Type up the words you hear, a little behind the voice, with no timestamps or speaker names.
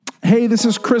Hey, this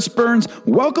is Chris Burns.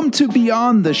 Welcome to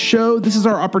Beyond the Show. This is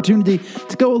our opportunity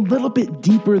to go a little bit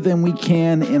deeper than we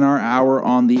can in our hour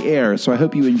on the air. So I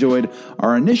hope you enjoyed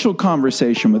our initial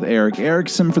conversation with Erick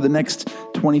Erickson. For the next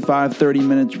 25, 30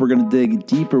 minutes, we're going to dig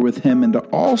deeper with him into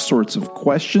all sorts of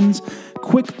questions.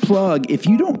 Quick plug, if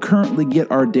you don't currently get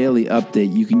our daily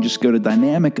update, you can just go to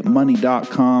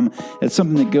dynamicmoney.com. It's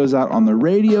something that goes out on the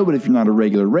radio, but if you're not a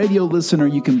regular radio listener,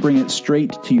 you can bring it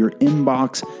straight to your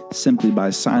inbox simply by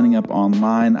signing up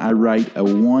online. I write a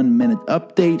 1-minute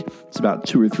update. It's about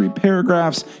 2 or 3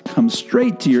 paragraphs, comes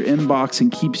straight to your inbox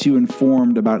and keeps you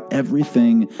informed about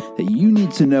everything that you need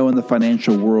to know in the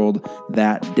financial world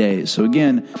that day. So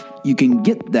again, you can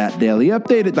get that daily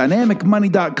update at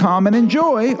dynamicmoney.com and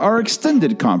enjoy our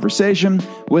extended conversation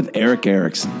with Erick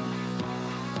Erickson.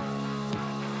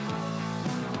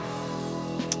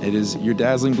 It is your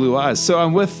dazzling blue eyes. So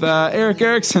I'm with Erick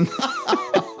Erickson.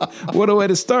 What a way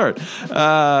to start.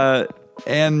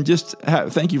 And just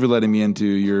thank you for letting me into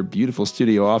your beautiful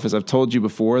studio office. I've told you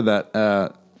before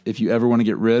that if you ever want to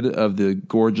get rid of the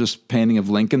gorgeous painting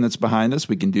of Lincoln that's behind us,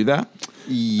 we can do that.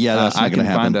 Yeah, that's not I can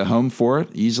happen. find a home for it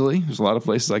easily. There's a lot of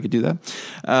places I could do that.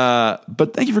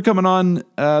 But thank you for coming on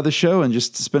the show and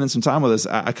just spending some time with us.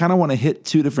 I kind of want to hit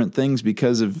 2 different things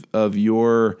because of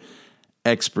your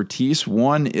expertise.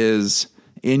 One is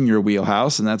in your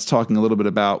wheelhouse, and that's talking a little bit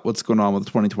about what's going on with the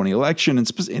 2020 election,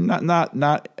 and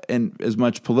not in as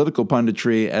much political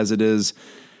punditry as it is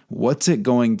what's it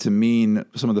going to mean,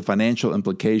 some of the financial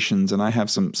implications. And I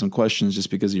have some questions just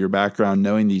because of your background,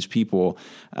 knowing these people,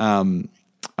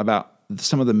 about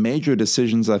some of the major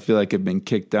decisions I feel like have been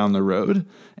kicked down the road,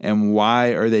 and why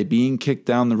are they being kicked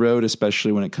down the road,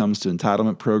 especially when it comes to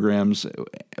entitlement programs.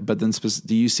 But then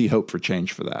do you see hope for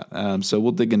change for that? So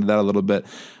we'll dig into that a little bit.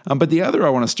 But the other I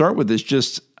want to start with is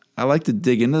just, I like to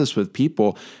dig into this with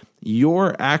people,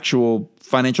 your actual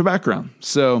financial background.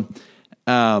 So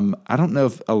I don't know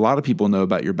if a lot of people know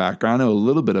about your background. I know a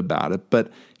little bit about it, but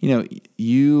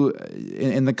you,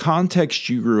 in the context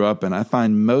you grew up in, I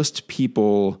find most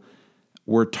people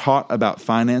were taught about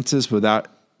finances without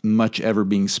much ever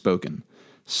being spoken.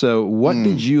 So what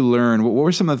did you learn? What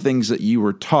were some of the things that you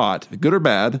were taught, good or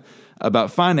bad,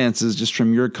 about finances just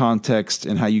from your context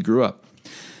and how you grew up?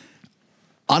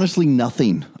 Honestly,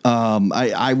 nothing.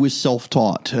 I was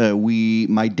self-taught.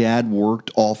 My dad worked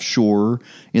offshore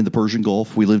in the Persian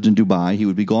Gulf. We lived in Dubai. He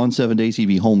would be gone 7 days. He'd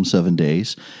be home 7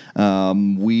 days.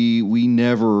 We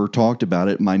never talked about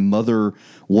it. My mother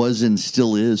was and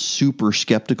still is super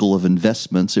skeptical of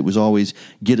investments. It was always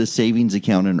get a savings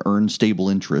account and earn stable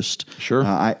interest. Sure.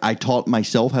 I taught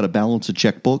myself how to balance a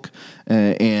checkbook,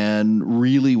 and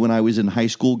really when I was in high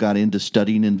school, got into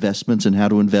studying investments and how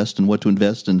to invest and what to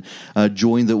invest, and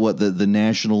joined the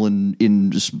national and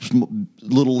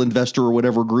little investor or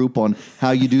whatever group on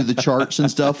how you do the charts and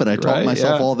stuff. And I taught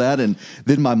myself all that. And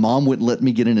then my mom wouldn't let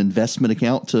me get an investment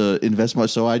account to invest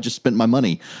so I just spent my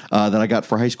money that I got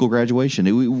for high school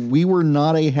graduation. We were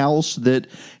not a house that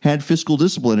had fiscal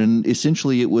discipline, and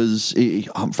essentially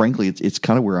frankly, it's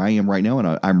kind of where I am right now,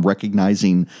 and I'm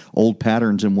recognizing old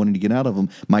patterns and wanting to get out of them.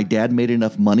 My dad made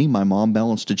enough money. My mom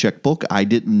balanced a checkbook. I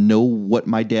didn't know what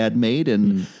my dad made,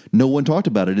 and no one talked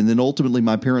about it. And then ultimately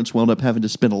my parents wound up having to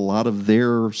spend a lot of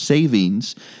their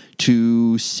savings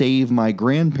to save my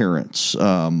grandparents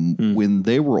when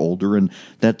they were older, and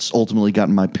that's ultimately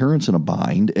gotten my parents in a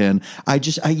bind. And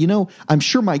I'm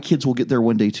sure my kids will get there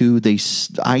one day too.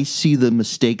 I see the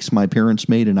mistakes my parents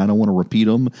made, and I don't want to repeat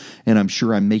them. And I'm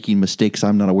sure I'm making mistakes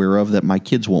I'm not aware of that my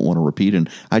kids won't want to repeat. And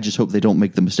I just hope they don't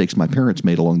make the mistakes my parents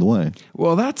made along the way.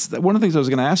 Well, that's one of the things I was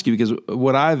going to ask you, because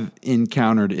what I've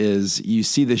encountered is you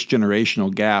see this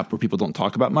generational gap where people don't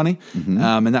talk about money,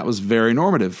 and that was very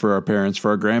normative for our parents,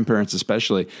 for our grandparents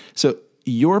especially. So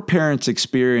your parents'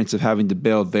 experience of having to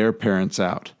bail their parents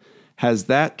out, has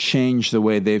that changed the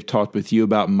way they've talked with you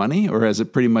about money, or has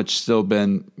it pretty much still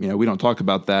been, we don't talk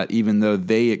about that, even though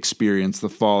they experienced the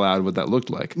fallout of what that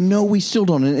looked like? No, we still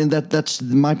don't. And that's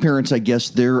my parents, I guess,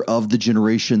 they're of the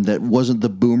generation that wasn't the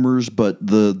boomers, but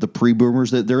the pre-boomers.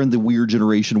 That they're in the weird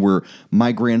generation where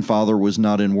my grandfather was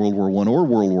not in World War I or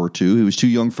World War II. He was too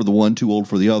young for the one, too old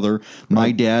for the other.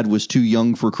 My dad was too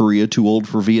young for Korea, too old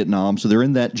for Vietnam. So they're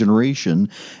in that generation.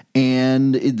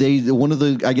 And one of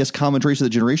the, I guess, common traits of the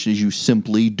generation is you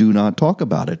simply do not talk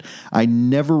about it. I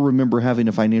never remember having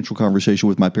a financial conversation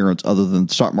with my parents other than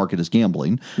the stock market is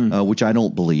gambling, which I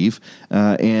don't believe.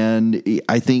 And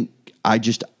I think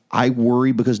I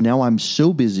worry because now I'm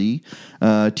so busy,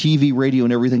 TV, radio,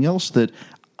 and everything else, that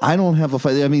I don't have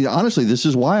I mean, honestly, this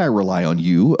is why I rely on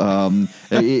you.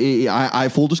 I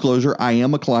full disclosure, I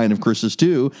am a client of Chris's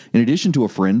too, in addition to a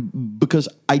friend, because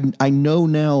I know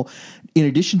now, in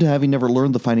addition to having never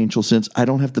learned the financial sense, I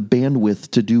don't have the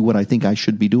bandwidth to do what I think I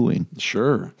should be doing.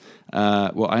 Sure.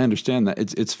 Well, I understand that.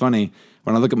 It's funny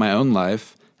when I look at my own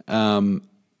life.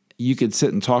 You could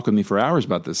sit and talk with me for hours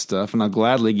about this stuff, and I'll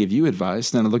gladly give you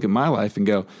advice. And then I look at my life and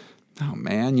go, "Oh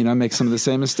man, I make some of the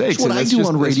same mistakes." That's what I do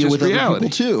on radio with other people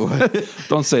too.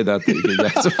 Don't say that you did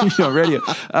that on radio.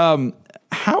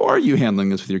 How are you handling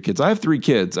this with your kids? I have 3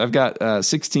 kids. I've got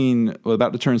 16,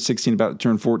 about to turn 16, about to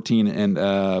turn 14, and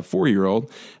a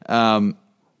 4-year-old.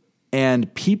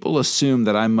 And people assume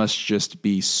that I must just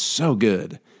be so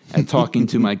good at talking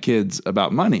to my kids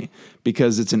about money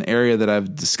because it's an area that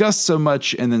I've discussed so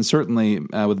much. And then certainly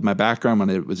with my background when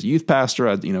I was a youth pastor,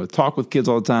 I talk with kids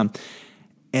all the time.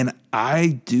 And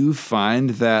I do find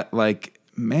that, like,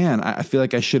 man, I feel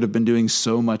like I should have been doing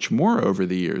so much more over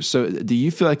the years. So do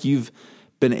you feel like you've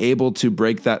been able to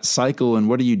break that cycle, and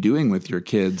what are you doing with your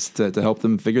kids to help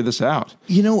them figure this out?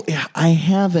 I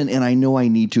haven't, and I know I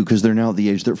need to, because they're now at the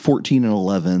age, they're 14 and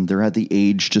 11. They're at the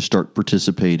age to start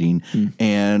participating.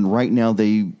 And right now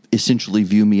they essentially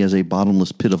view me as a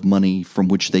bottomless pit of money from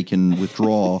which they can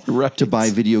withdraw right. to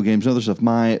buy video games and other stuff.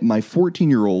 My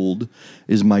 14-year-old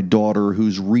is my daughter,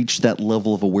 who's reached that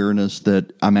level of awareness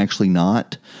that I'm actually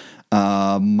not.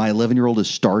 My 11-year-old is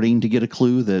starting to get a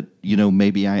clue that,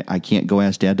 maybe I can't go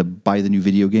ask Dad to buy the new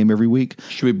video game every week.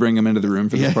 Should we bring him into the room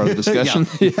for this part of the discussion?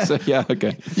 Yeah,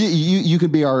 okay. You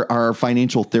could be our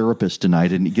financial therapist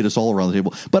tonight and get us all around the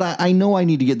table. But I know I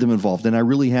need to get them involved, and I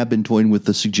really have been toying with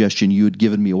the suggestion you had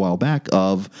given me a while back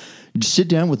of sit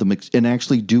down with them and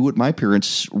actually do what my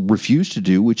parents refused to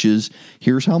do, which is,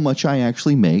 here's how much I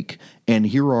actually make, and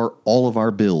here are all of our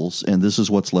bills, and this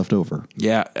is what's left over.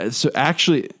 Yeah. So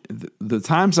actually, the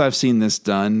times I've seen this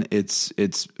done, it's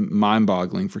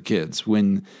mind-boggling for kids.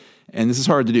 And this is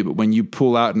hard to do, but when you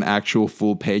pull out an actual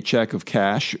full paycheck of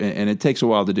cash, and it takes a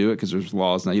while to do it because there's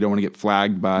laws now, you don't want to get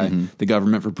flagged by the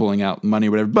government for pulling out money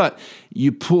or whatever, but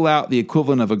you pull out the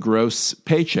equivalent of a gross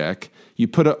paycheck, you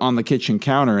put it on the kitchen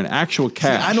counter in actual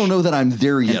cash. See, I don't know that I'm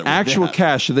there yet. Actual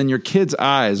cash. So then your kids'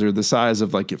 eyes are the size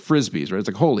of like Frisbees, right? It's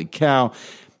like, holy cow.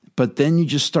 But then you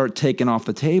just start taking off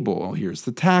the table. Oh, here's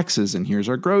the taxes, and here's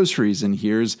our groceries, and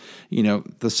here's,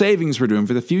 the savings we're doing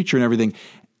for the future and everything.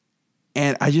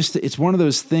 And it's one of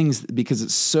those things because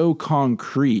it's so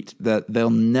concrete that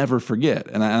they'll never forget.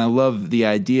 And I love the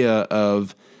idea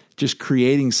of just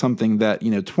creating something that,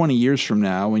 20 years from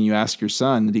now, when you ask your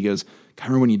son, and he goes, I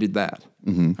remember when you did that.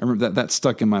 I remember that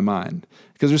stuck in my mind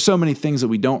because there's so many things that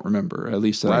we don't remember, at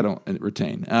least that I don't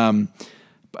retain.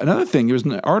 Another thing, there was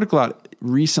an article out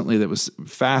recently that was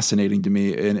fascinating to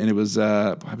me, and it was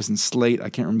I was in Slate. I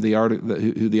can't remember the article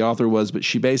who the author was, but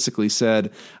she basically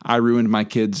said, "I ruined my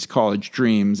kids' college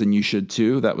dreams, and you should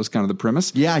too." That was kind of the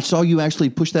premise. Yeah, I saw you actually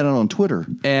push that out on Twitter.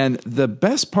 And the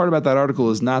best part about that article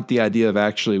is not the idea of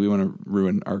actually we want to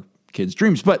ruin our kids'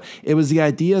 dreams, but it was the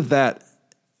idea that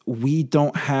we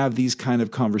don't have these kind of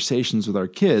conversations with our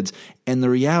kids. And the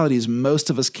reality is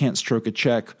most of us can't stroke a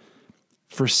check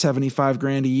for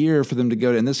 $75,000 a year for them to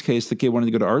go to, in this case, the kid wanted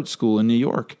to go to art school in New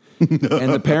York.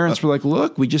 And the parents were like,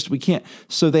 look, we can't.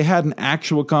 So they had an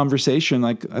actual conversation.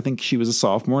 Like, I think she was a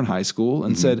sophomore in high school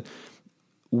and said,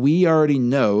 we already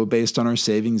know based on our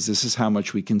savings, this is how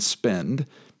much we can spend.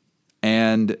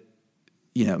 And,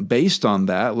 based on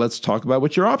that, let's talk about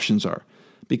what your options are.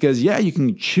 Because, you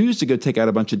can choose to go take out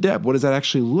a bunch of debt. What does that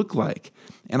actually look like?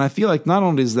 And I feel like not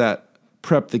only does that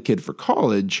prep the kid for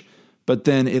college, but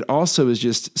then it also is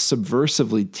just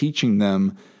subversively teaching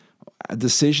them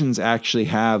decisions actually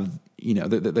have,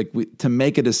 to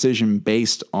make a decision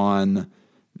based on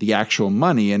the actual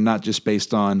money and not just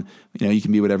based on, you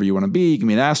can be whatever you want to be. You can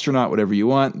be an astronaut, whatever you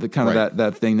want. The kind of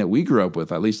that thing that we grew up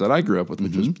with, at least that I grew up with,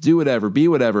 which was do whatever, be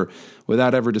whatever,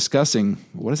 without ever discussing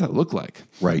what does that look like?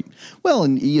 Right. Well,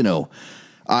 and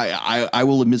I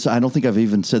will admit, I don't think I've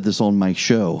even said this on my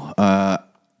show.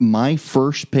 My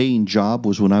first paying job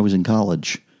was when I was in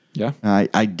college. Yeah.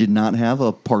 I did not have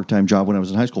a part-time job when I was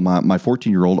in high school. My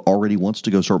 14-year-old already wants to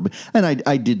go start. And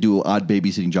I did do odd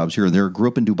babysitting jobs here and there. Grew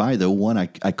up in Dubai, though. One, I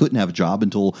couldn't have a job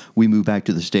until we moved back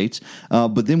to the States.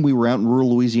 But then we were out in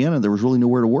rural Louisiana. There was really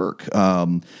nowhere to work.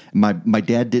 My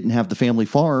dad didn't have the family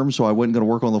farm, so I wasn't going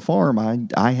to work on the farm.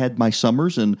 I had my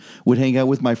summers and would hang out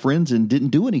with my friends and didn't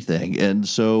do anything. And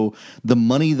so the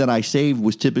money that I saved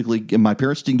was typically, and my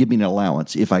parents didn't give me an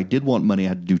allowance. If I did want money, I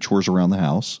had to do chores around the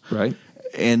house. Right.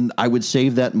 And I would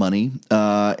save that money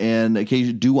and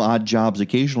do odd jobs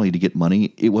occasionally to get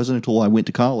money. It wasn't until I went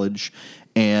to college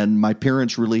And my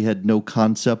parents really had no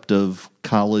concept of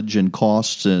college and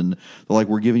costs. And they're like,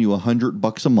 we're giving you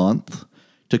 $100 a month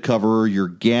to cover your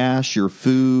gas, your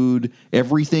food,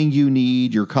 everything you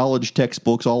need, your college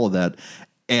textbooks, all of that.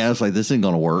 And I was like, this isn't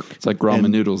going to work. It's like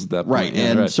ramen noodles at that point. Right. Yeah,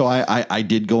 and right. so I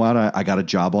did go out. I got a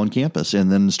job on campus and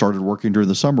then started working during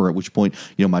the summer, at which point,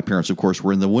 my parents, of course,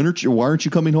 were in the winter. Why aren't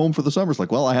you coming home for the summer? It's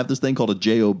like, well, I have this thing called a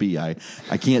job.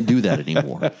 I can't do that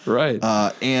anymore. Right.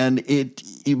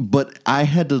 But I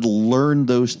had to learn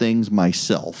those things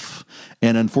myself.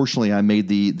 And unfortunately, I made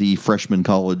the freshman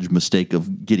college mistake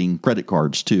of getting credit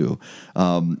cards too.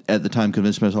 At the time,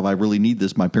 convinced myself I really need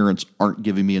this. My parents aren't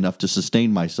giving me enough to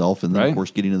sustain myself. And then, of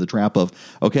course, getting in the trap of,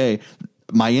 okay,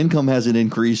 my income hasn't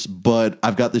increased, but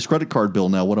I've got this credit card bill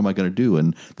now. What am I going to do?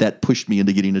 And that pushed me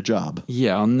into getting a job.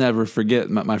 Yeah, I'll never forget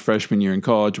my freshman year in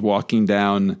college walking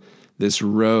down this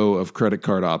row of credit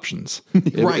card options.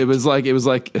 It was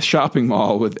like a shopping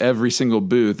mall with every single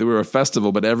booth. They were a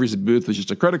festival, but every booth was just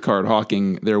a credit card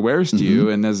hawking their wares to you.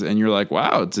 And you're like,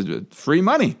 wow, it's free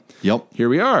money. Yep. Here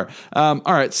we are. All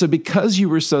right. So because you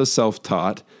were so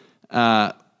self-taught,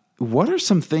 what are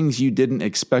some things you didn't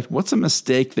expect? What's a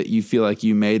mistake that you feel like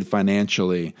you made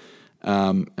financially?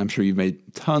 I'm sure you've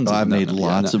made tons of I've made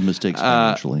lots of mistakes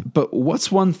financially. But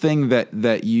what's one thing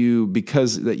that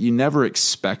you never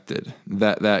expected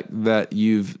that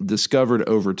you've discovered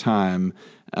over time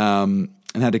and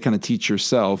had to kind of teach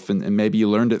yourself and maybe you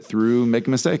learned it through making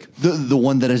a mistake? The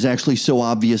one that is actually so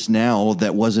obvious now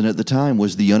that wasn't at the time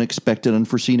was the unexpected,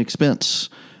 unforeseen expense.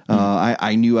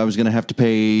 I knew I was going to have to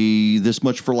pay this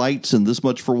much for lights and this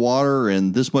much for water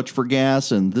and this much for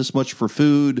gas and this much for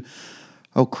food.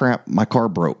 Oh, crap, my car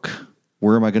broke.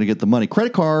 Where am I going to get the money?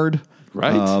 Credit card.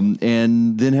 Right.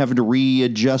 And then having to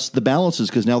readjust the balances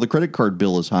because now the credit card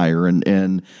bill is higher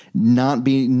and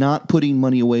not putting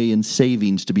money away in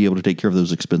savings to be able to take care of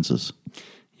those expenses.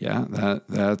 Yeah,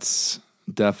 that's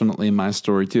definitely my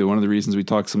story too. One of the reasons we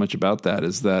talk so much about that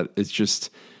is that it's just,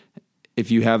 if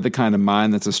you have the kind of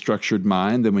mind that's a structured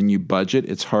mind, then when you budget,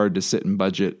 it's hard to sit and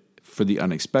budget for the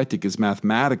unexpected because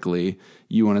mathematically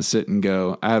you want to sit and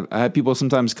go. I have people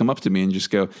sometimes come up to me and just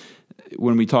go,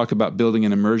 when we talk about building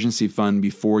an emergency fund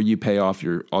before you pay off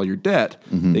all your debt,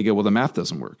 they go, well, the math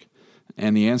doesn't work.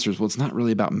 And the answer is, well, it's not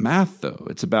really about math, though.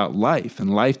 It's about life,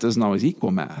 and life doesn't always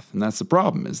equal math. And that's the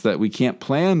problem, is that we can't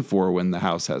plan for when the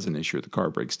house has an issue or the car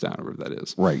breaks down or whatever that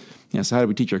is. Right. Yeah, so how do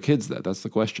we teach our kids that? That's the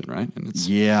question, right? And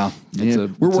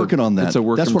we're working on that. It's a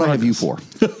work That's in what progress. I have you for.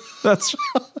 That's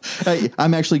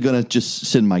I'm actually going to just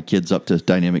send my kids up to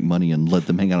Dynamic Money and let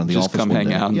them hang out in the office. Just come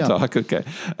hang out and talk. Okay.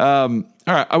 All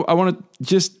right. I want to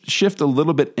just shift a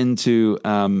little bit into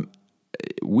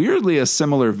weirdly a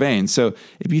similar vein. So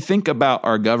if you think about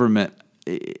our government,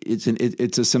 it's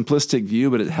a simplistic view,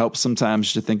 but it helps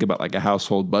sometimes to think about like a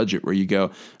household budget where you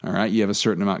go, all right, you have a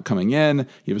certain amount coming in,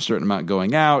 you have a certain amount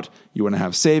going out, you want to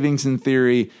have savings in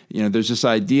theory. There's this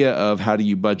idea of how do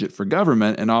you budget for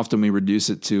government, and often we reduce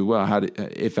it to, well,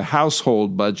 if a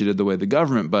household budgeted the way the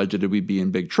government budgeted, we'd be in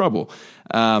big trouble.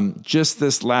 Just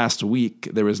this last week,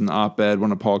 there was an op-ed,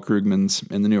 one of Paul Krugman's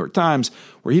in the New York Times,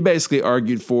 where he basically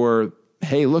argued for,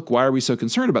 hey, look, why are we so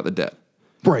concerned about the debt?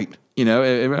 Right.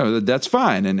 The debt's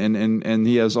fine. And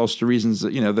he has also reasons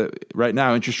that, that right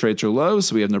now interest rates are low,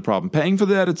 so we have no problem paying for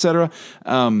that, et cetera.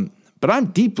 But I'm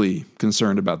deeply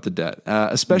concerned about the debt,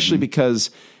 especially because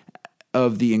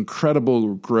of the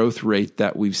incredible growth rate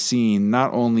that we've seen,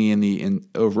 not only in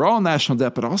overall national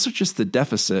debt, but also just the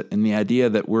deficit and the idea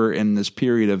that we're in this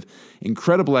period of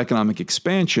incredible economic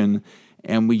expansion,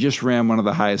 and we just ran one of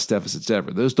the highest deficits ever.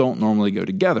 Those don't normally go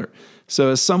together. So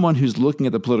as someone who's looking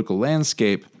at the political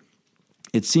landscape,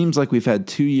 it seems like we've had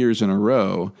 2 years in a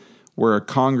row where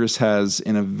Congress has,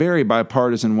 in a very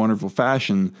bipartisan, wonderful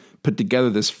fashion, put together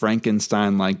this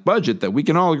Frankenstein-like budget that we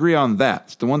can all agree on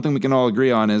that. The one thing we can all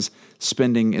agree on is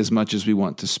spending as much as we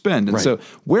want to spend. And so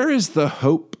where is the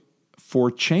hope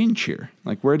for change here?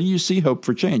 Like, where do you see hope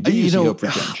for change? Do you see hope for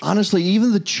change? Honestly,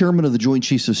 even the chairman of the Joint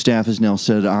Chiefs of Staff has now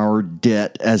said our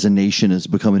debt as a nation is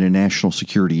becoming a national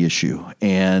security issue.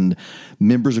 And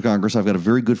members of Congress, I've got a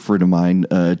very good friend of mine,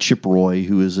 Chip Roy,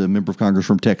 who is a member of Congress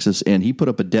from Texas, and he put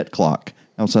up a debt clock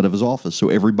outside of his office. So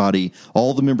everybody,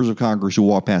 all the members of Congress who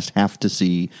walk past have to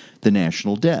see the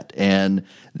national debt. And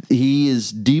he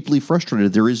is deeply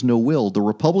frustrated. There is no will. The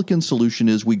Republican solution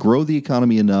is we grow the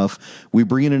economy enough, we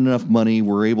bring in enough money,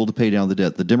 we're able to pay down the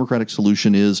debt. The Democratic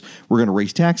solution is we're going to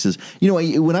raise taxes.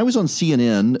 When I was on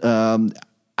CNN,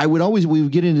 we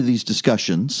would get into these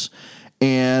discussions,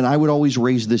 and I would always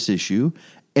raise this issue.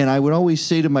 And I would always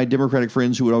say to my Democratic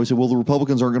friends who would always say, well, the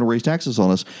Republicans aren't going to raise taxes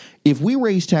on us. If we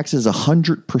raise taxes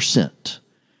 100%,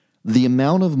 the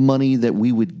amount of money that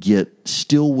we would get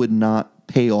still would not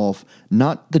pay off,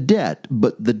 not the debt,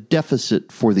 but the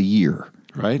deficit for the year.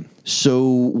 Right. So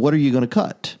what are you going to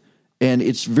cut? And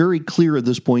it's very clear at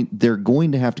this point they're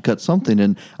going to have to cut something.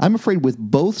 And I'm afraid with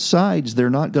both sides, they're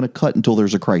not going to cut until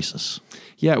there's a crisis.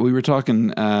 Yeah, we were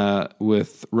talking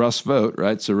with Russ Vogt,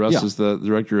 right? So Russ is the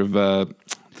director of the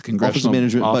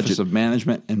Congressional Office of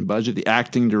Management and Budget, the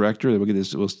acting director. We'll get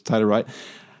this title right.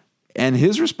 And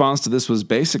his response to this was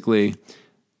basically,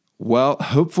 well,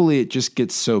 hopefully it just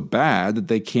gets so bad that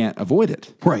they can't avoid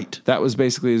it. Right. That was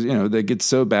basically, they get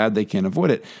so bad they can't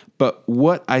avoid it. But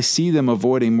what I see them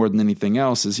avoiding more than anything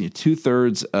else is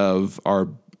 2/3 of our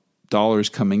dollars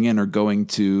coming in are going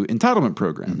to entitlement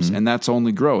programs, and that's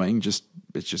only growing. It's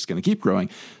just going to keep growing.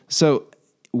 So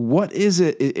what is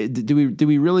it? Do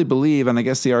we really believe, and I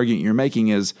guess the argument you're making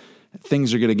is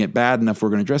things are going to get bad enough we're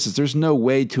going to address this. There's no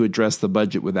way to address the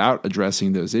budget without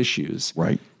addressing those issues.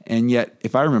 Right. And yet,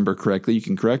 if I remember correctly, you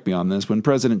can correct me on this, when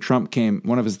President Trump came,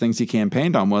 one of his things he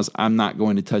campaigned on was, I'm not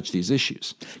going to touch these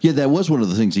issues. Yeah, that was one of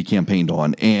the things he campaigned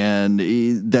on, and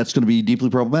that's going to be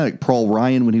deeply problematic. Paul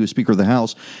Ryan, when he was Speaker of the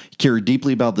House, cared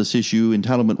deeply about this issue,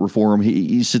 entitlement reform.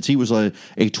 Since he was a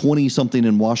 20-something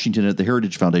in Washington at the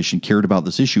Heritage Foundation, cared about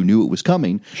this issue, knew it was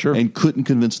coming, and couldn't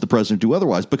convince the president to do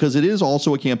otherwise, because it is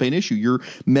also a campaign issue. You're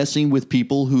messing with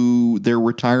people who their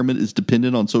retirement is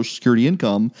dependent on Social Security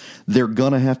income. They're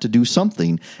going to have to do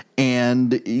something,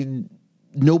 and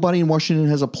nobody in Washington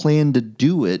has a plan to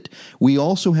do it. We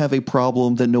also have a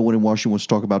problem that no one in Washington wants to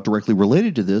talk about directly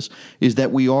related to this, is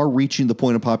that we are reaching the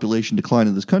point of population decline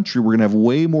in this country. We're going to have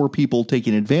way more people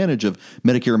taking advantage of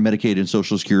Medicare, Medicaid, and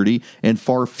Social Security, and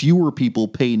far fewer people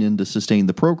paying in to sustain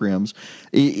the programs.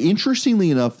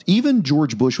 Interestingly enough, even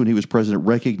George Bush, when he was president,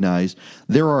 recognized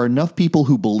there are enough people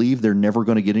who believe they're never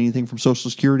going to get anything from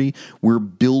Social Security. We're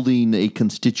building a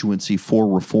constituency for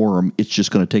reform. It's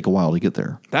just going to take a while to get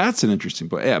there. That's an interesting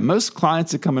point. Yeah, most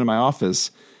clients that come into my office,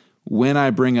 when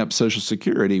I bring up Social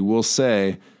Security, will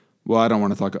say, well, I don't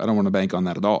want to bank on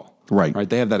that at all. Right.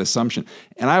 They have that assumption.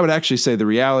 And I would actually say the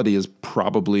reality is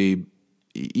probably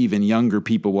even younger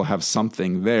people will have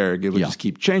something there. It will just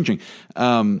keep changing.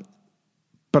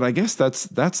 But I guess that's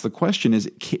the question is,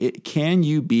 can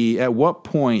you be, at what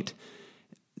point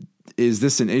is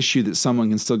this an issue that someone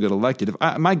can still get elected?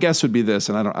 My guess would be this,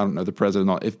 and I don't know the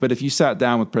president, but if you sat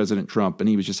down with President Trump and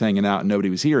he was just hanging out and nobody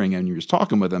was hearing him, and you were just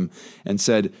talking with him and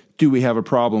said, do we have a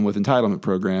problem with entitlement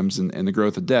programs and the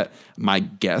growth of debt? My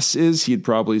guess is he'd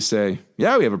probably say,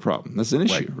 yeah, we have a problem. That's an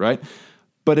issue, right?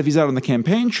 But if he's out on the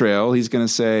campaign trail, he's going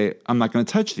to say, I'm not going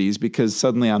to touch these because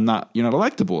suddenly you're not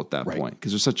electable at that point,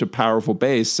 because there's such a powerful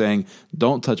base saying,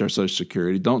 don't touch our Social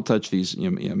Security, don't touch these,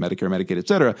 Medicare, Medicaid, et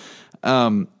cetera.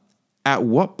 At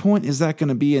what point is that going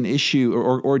to be an issue?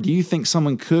 Or do you think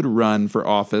someone could run for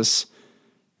office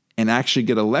and actually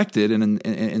get elected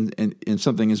in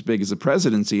something as big as a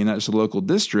presidency and not just a local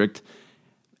district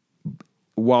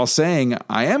while saying,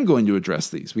 I am going to address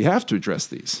these. We have to address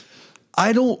these.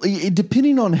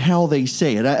 Depending on how they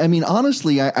say it. I mean,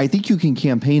 honestly, I think you can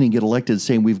campaign and get elected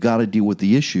saying we've got to deal with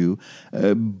the issue,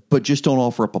 but just don't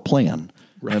offer up a plan.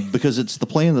 Because it's the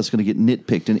plan that's going to get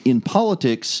nitpicked. And in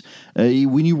politics,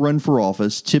 when you run for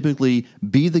office, typically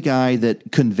be the guy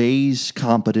that conveys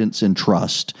competence and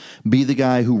trust, be the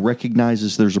guy who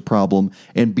recognizes there's a problem,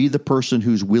 and be the person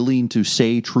who's willing to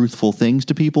say truthful things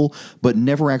to people, but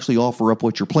never actually offer up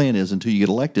what your plan is until you get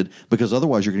elected, because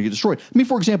otherwise you're going to get destroyed. I mean,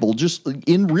 for example, just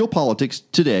in real politics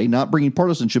today, not bringing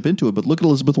partisanship into it, but look at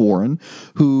Elizabeth Warren,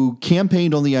 who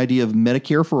campaigned on the idea of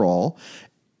Medicare for all.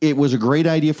 It was a great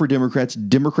idea for Democrats.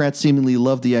 Democrats seemingly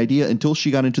loved the idea until she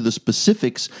got into the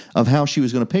specifics of how she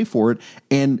was going to pay for it.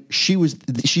 And she's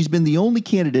been the only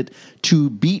candidate to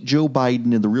beat Joe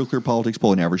Biden in the Real Clear Politics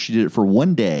polling average. She did it for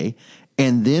one day,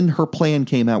 and then her plan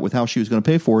came out with how she was going to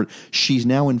pay for it. She's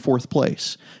now in fourth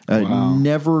place. Wow.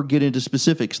 Never get into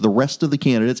specifics. The rest of the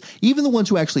candidates, even the ones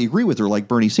who actually agree with her, like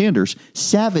Bernie Sanders,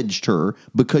 savaged her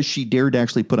because she dared to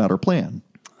actually put out her plan.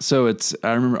 So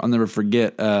I remember, I'll never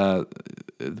forget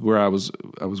where I was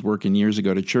working years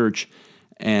ago at a church,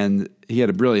 and he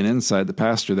had a brilliant insight, the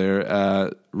pastor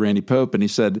there, Randy Pope, and he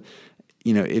said,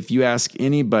 if you ask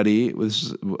anybody, when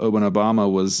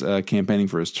Obama was campaigning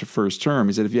for his first term,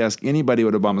 he said, if you ask anybody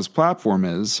what Obama's platform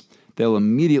is, they'll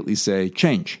immediately say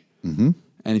change. Mm-hmm.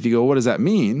 And if you go, what does that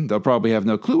mean? They'll probably have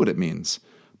no clue what it means.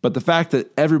 But the fact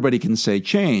that everybody can say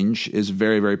change is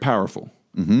very, very powerful,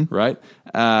 right?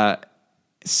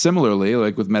 Similarly,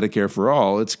 like with Medicare for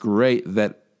All, it's great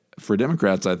that for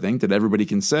Democrats, I think, that everybody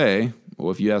can say,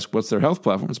 well, if you ask what's their health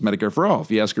platform, it's Medicare for All.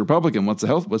 If you ask a Republican what's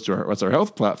our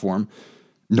health platform,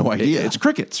 No idea. It's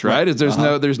crickets, right?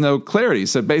 There's no clarity.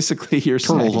 So basically, you're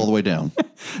Turtles saying, all the way down.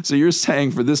 So you're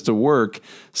saying for this to work,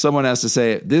 someone has to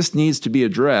say this needs to be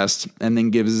addressed, and then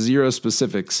give zero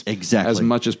specifics, exactly, as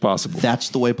much as possible. That's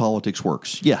the way politics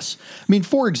works. Yes, I mean,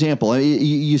 for example,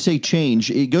 you say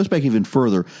change. It goes back even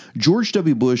further. George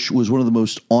W. Bush was one of the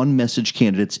most on-message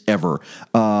candidates ever.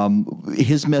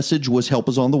 His message was "Help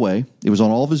is on the way." It was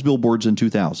on all of his billboards in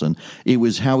 2000. It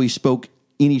was how he spoke.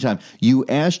 Anytime you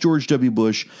ask George W.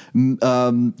 Bush,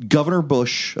 Governor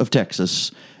Bush of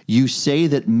Texas, you say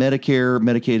that Medicare,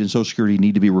 Medicaid, and Social Security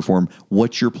need to be reformed.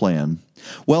 What's your plan?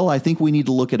 Well, I think we need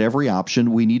to look at every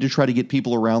option. We need to try to get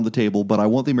people around the table, but I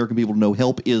want the American people to know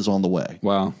help is on the way.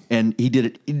 Wow. And he did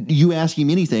it. You ask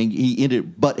him anything, he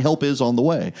ended, but help is on the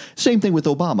way. Same thing with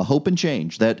Obama, hope and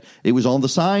change. That it was on the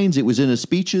signs, it was in his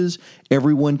speeches.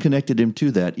 Everyone connected him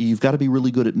to that. You've got to be really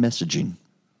good at messaging.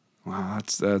 Wow,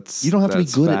 that's you don't have to be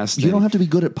good at you don't have to be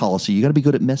good at policy. You got to be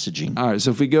good at messaging. All right, so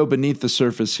if we go beneath the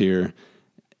surface here,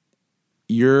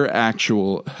 your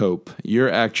actual hope, your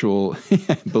actual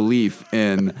belief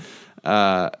in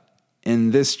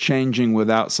this changing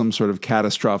without some sort of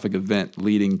catastrophic event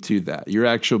leading to that, your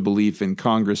actual belief in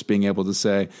Congress being able to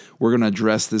say we're going to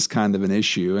address this kind of an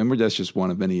issue, and that's just one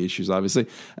of many issues, obviously.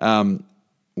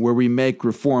 Where we make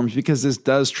reforms, because this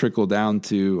does trickle down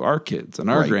to our kids and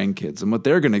our grandkids and what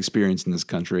they're going to experience in this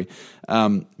country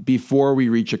before we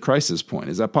reach a crisis point.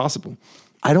 Is that possible?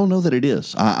 I don't know that it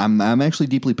is. I'm actually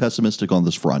deeply pessimistic on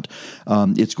this front.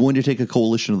 It's going to take a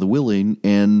coalition of the willing,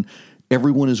 and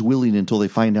everyone is willing until they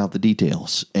find out the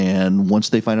details. And once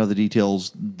they find out the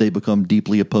details, they become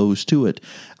deeply opposed to it.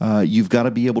 You've got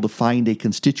to be able to find a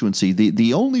constituency.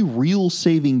 The only real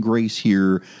saving grace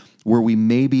here where we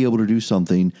may be able to do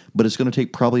something, but it's going to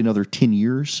take probably another 10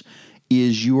 years,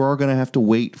 is you are going to have to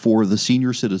wait for the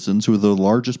senior citizens, who are the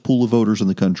largest pool of voters in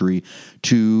the country,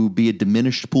 to be a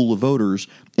diminished pool of voters,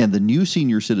 and the new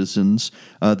senior citizens,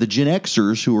 the Gen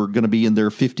Xers, who are going to be in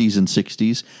their 50s and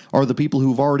 60s, are the people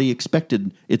who've already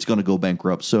expected it's going to go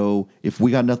bankrupt. So if we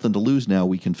got nothing to lose now,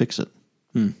 we can fix it.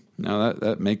 No,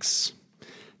 that makes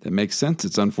sense.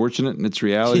 It's unfortunate, and it's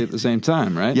reality at the same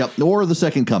time, right? Yep, or the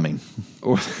second coming.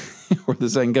 Or the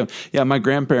second coming. Yeah, my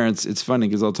grandparents, it's funny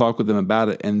because I'll talk with them about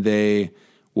it, and they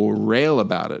will rail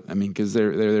about it. I mean, because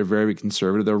they're very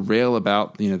conservative. They'll rail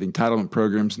about the entitlement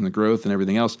programs and the growth and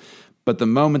everything else. But the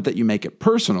moment that you make it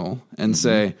personal and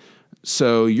say,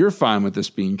 so you're fine with this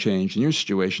being changed in your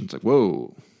situation, it's like,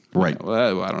 whoa. Right. Well, I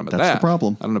don't know about that. That's the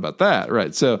problem. I don't know about that.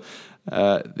 Right. So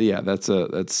yeah,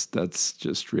 that's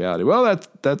just reality. Well,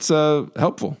 that's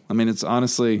helpful. I mean, it's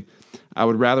honestly, I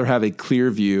would rather have a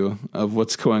clear view of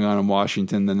what's going on in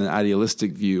Washington than an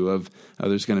idealistic view of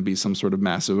there's going to be some sort of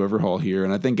massive overhaul here.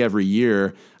 And I think every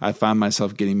year I find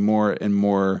myself getting more and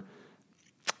more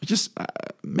just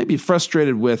maybe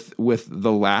frustrated with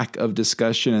the lack of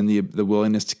discussion and the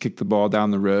willingness to kick the ball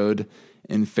down the road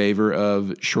in favor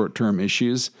of short-term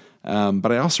issues.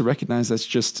 But I also recognize that's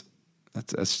just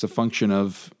a function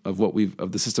of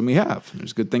the system we have.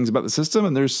 There's good things about the system,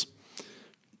 and there's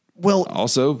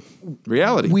also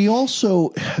reality. We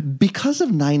also, because of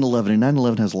 9/11, and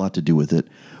 9/11 has a lot to do with it,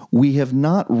 we have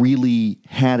not really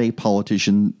had a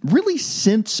politician really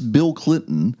since Bill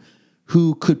Clinton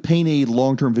who could paint a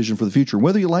long-term vision for the future.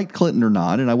 Whether you liked Clinton or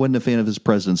not, and I wasn't a fan of his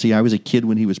presidency. I was a kid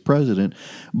when he was president,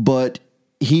 but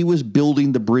he was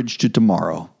building the bridge to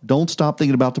tomorrow. Don't Stop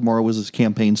Thinking About Tomorrow was his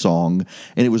campaign song,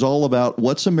 and it was all about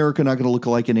what's America not going to look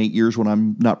like in 8 years when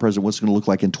I'm not president, what's it going to look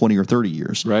like in 20 or 30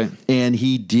 years. Right. And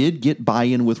he did get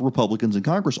buy-in with Republicans in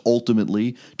Congress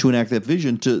ultimately to enact that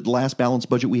vision to the last balanced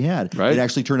budget we had. Right. It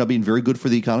actually turned out being very good for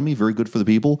the economy, very good for the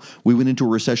people. We went into a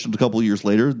recession a couple of years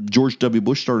later. George W.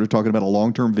 Bush started talking about a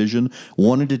long-term vision,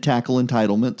 wanted to tackle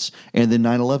entitlements, and then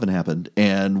 9/11 happened.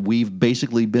 And we've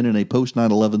basically been in a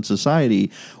post-9/11 society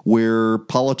where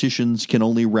politicians can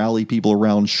only rally people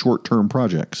around short-term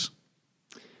projects.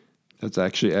 That's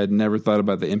actually, I'd never thought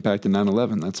about the impact of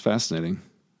 9/11. That's fascinating.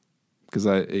 Because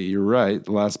you're right,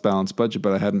 the last balanced budget,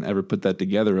 but I hadn't ever put that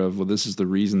together of, well, this is the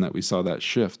reason that we saw that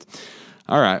shift.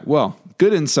 All right, well,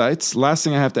 good insights. Last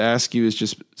thing I have to ask you is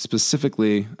just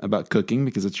specifically about cooking,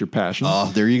 because it's your passion.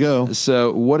 Oh, there you go.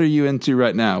 So what are you into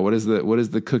right now? What is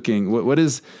the cooking?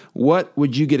 What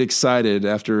would you get excited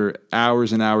after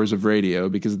hours and hours of radio?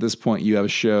 Because at this point you have a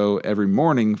show every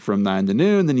morning from 9 to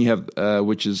noon. Then you have,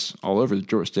 which is all over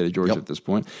the state of Georgia at this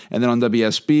point. And then on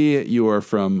WSB, you are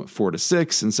from 4 to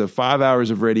 6. And so 5 hours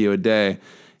of radio a day.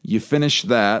 You finish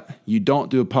that. You don't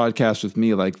do a podcast with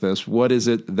me like this. What is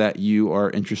it that you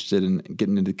are interested in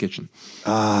getting into the kitchen?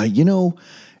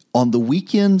 On the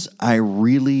weekends,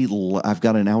 I've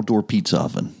got an outdoor pizza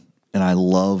oven. and I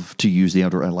love to use the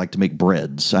outdoor. I like to make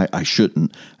breads. I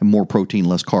shouldn't. More protein,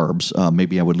 less carbs.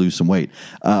 Maybe I would lose some weight.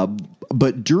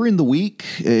 But during the week,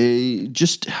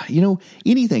 just,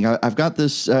 anything. I've got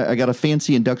this, I got a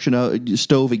fancy induction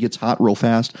stove. It gets hot real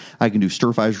fast. I can do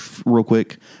stir fries real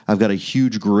quick. I've got a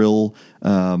huge grill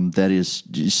that is,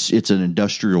 it's an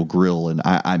industrial grill. And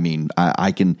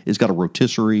I can, it's got a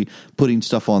rotisserie, putting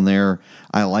stuff on there.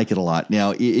 I like it a lot.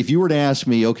 Now, if you were to ask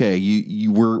me, okay,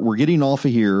 we're getting off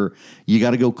of here, you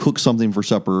got to go cook something for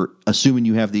supper, assuming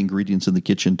you have the ingredients in the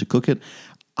kitchen to cook it,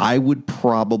 I would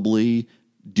probably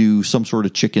do some sort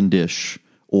of chicken dish,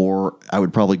 or I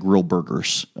would probably grill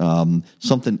burgers,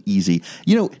 something easy.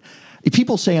 If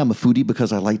people say I'm a foodie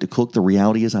because I like to cook, the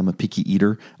reality is I'm a picky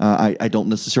eater. I don't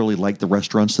necessarily like the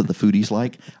restaurants that the foodies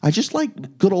like. I just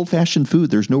like good old-fashioned food.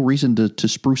 There's no reason to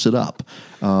spruce it up.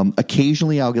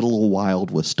 Occasionally, I'll get a little wild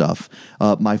with stuff.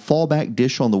 My fallback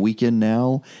dish on the weekend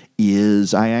now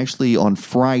is on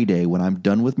Friday, when I'm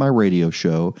done with my radio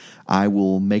show, I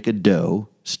will make a dough.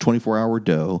 It's 24-hour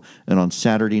dough, and on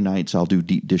Saturday nights I'll do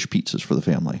deep dish pizzas for the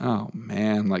family. Oh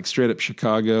man, like straight up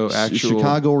Chicago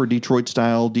or Detroit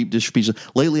style deep dish pizza.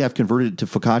 Lately I've converted it to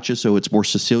focaccia, so it's more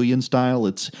Sicilian style.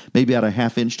 It's maybe about a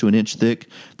half inch to an inch thick.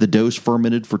 The dough's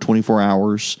fermented for 24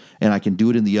 hours, and I can do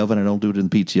it in the oven. I don't do it in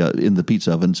the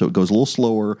pizza oven, so it goes a little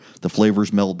slower. The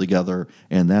flavors meld together,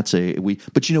 and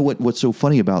But you know what? What's so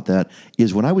funny about that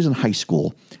is when I was in high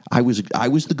school, I was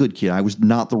the good kid. I was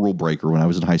not the rule breaker when I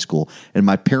was in high school, and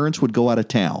my parents would go out of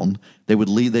town.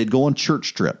 They'd go on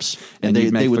church trips, and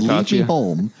they would leave me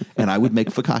home, and I would make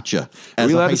focaccia. Are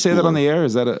we allowed to say that on the air?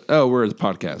 Is that we're a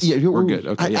podcast. Yeah, we're good.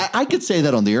 Okay, I could say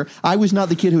that on the air. I was not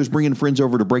the kid who was bringing friends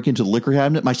over to break into the liquor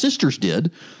cabinet. My sisters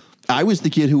did. I was the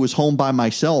kid who was home by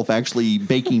myself, actually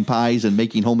baking pies and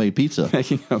making homemade pizza.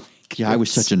 Yeah, I was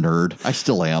such a nerd. I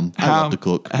still am. I love to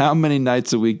cook. How many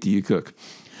nights a week do you cook?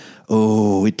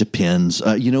 Oh, it depends.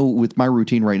 With my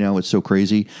routine right now, it's so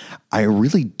crazy. I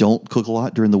really don't cook a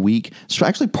lot during the week. So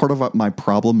actually part of my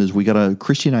problem is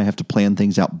Christy and I have to plan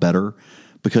things out better,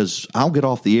 because I'll get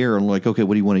off the air and like, okay,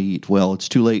 what do you want to eat? Well, it's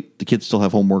too late. The kids still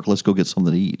have homework. Let's go get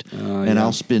something to eat. And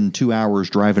I'll spend 2 hours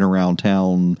driving around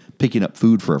town picking up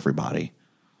food for everybody.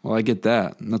 Well, I get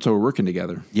that. And that's why we're working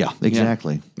together. Yeah,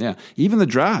 exactly. Yeah. Even the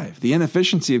drive, the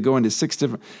inefficiency of going to 6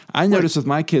 different. I noticed with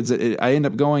my kids that I end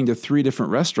up going to 3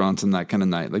 different restaurants in that kind of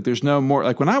night. Like there's no more,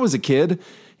 like when I was a kid,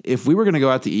 if we were going to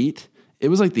go out to eat, it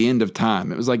was like the end of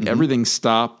time. It was like everything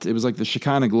stopped. It was like the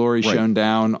Shekinah glory shone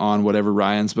down on whatever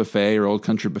Ryan's Buffet or Old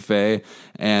Country Buffet.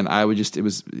 And it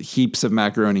was heaps of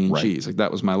macaroni and cheese. Like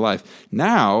that was my life.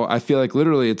 Now I feel like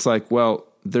literally it's like, well,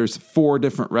 there's 4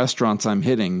 different restaurants I'm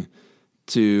hitting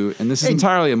and this is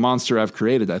entirely a monster I've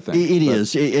created, I think. It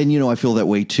is. And, I feel that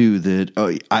way too,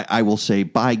 that I will say,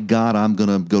 by God, I'm going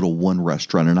to go to one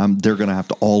restaurant, and they're going to have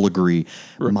to all agree.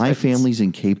 Right. My family's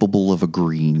incapable of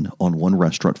agreeing on one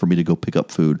restaurant for me to go pick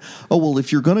up food. Oh, well,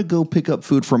 if you're going to go pick up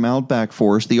food from Outback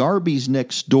Forest, the Arby's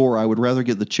next door, I would rather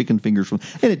get the chicken fingers from,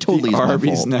 and it totally is my fault.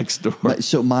 Arby's next door.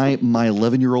 So my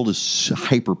 11-year-old is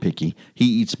hyper picky. He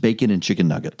eats bacon and chicken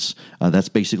nuggets. That's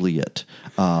basically it.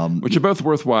 Which are both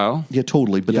worthwhile. Yeah, totally.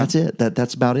 But that's it.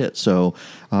 That's about it. So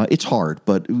it's hard,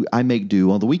 but I make do.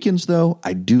 On the weekends, though,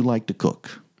 I do like to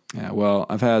cook. Yeah, well,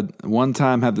 I've had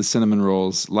the cinnamon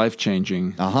rolls,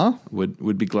 life-changing.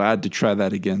 Would be glad to try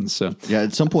that again. So yeah,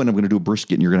 at some point I'm going to do a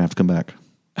brisket, and you're going to have to come back.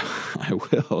 I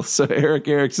will. So Erick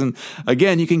Erickson,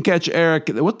 again, you can catch Erick.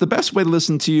 What the best way to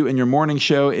listen to you in your morning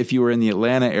show, if you were in the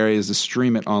Atlanta area, is to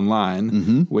stream it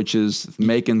online, which is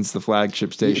Macon's the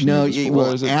flagship station. No,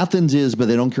 Athens is, but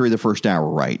they don't carry the first hour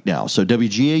right now. So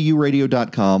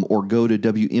WGAUradio.com or go to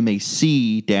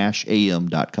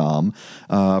WMAC-AM.com.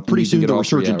 Pretty soon to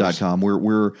Resurgent.com.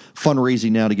 We're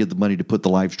fundraising now to get the money to put the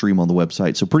live stream on the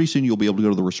website. So pretty soon you'll be able to go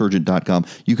to the Resurgent.com.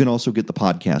 You can also get the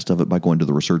podcast of it by going to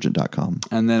the Resurgent.com.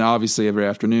 And then obviously every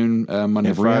afternoon,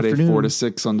 Monday, Friday, 4 to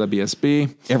 6 on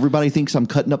WSB. Everybody thinks I'm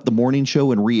cutting up the morning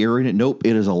show and re-airing it. Nope,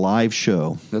 it is a live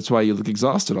show. That's why you look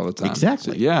exhausted all the time.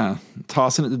 Exactly. So,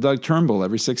 tossing it to Doug Turnbull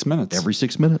every 6 minutes. Every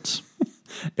 6 minutes.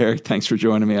 Erick, thanks for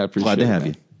joining me. I appreciate it. Glad to have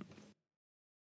you.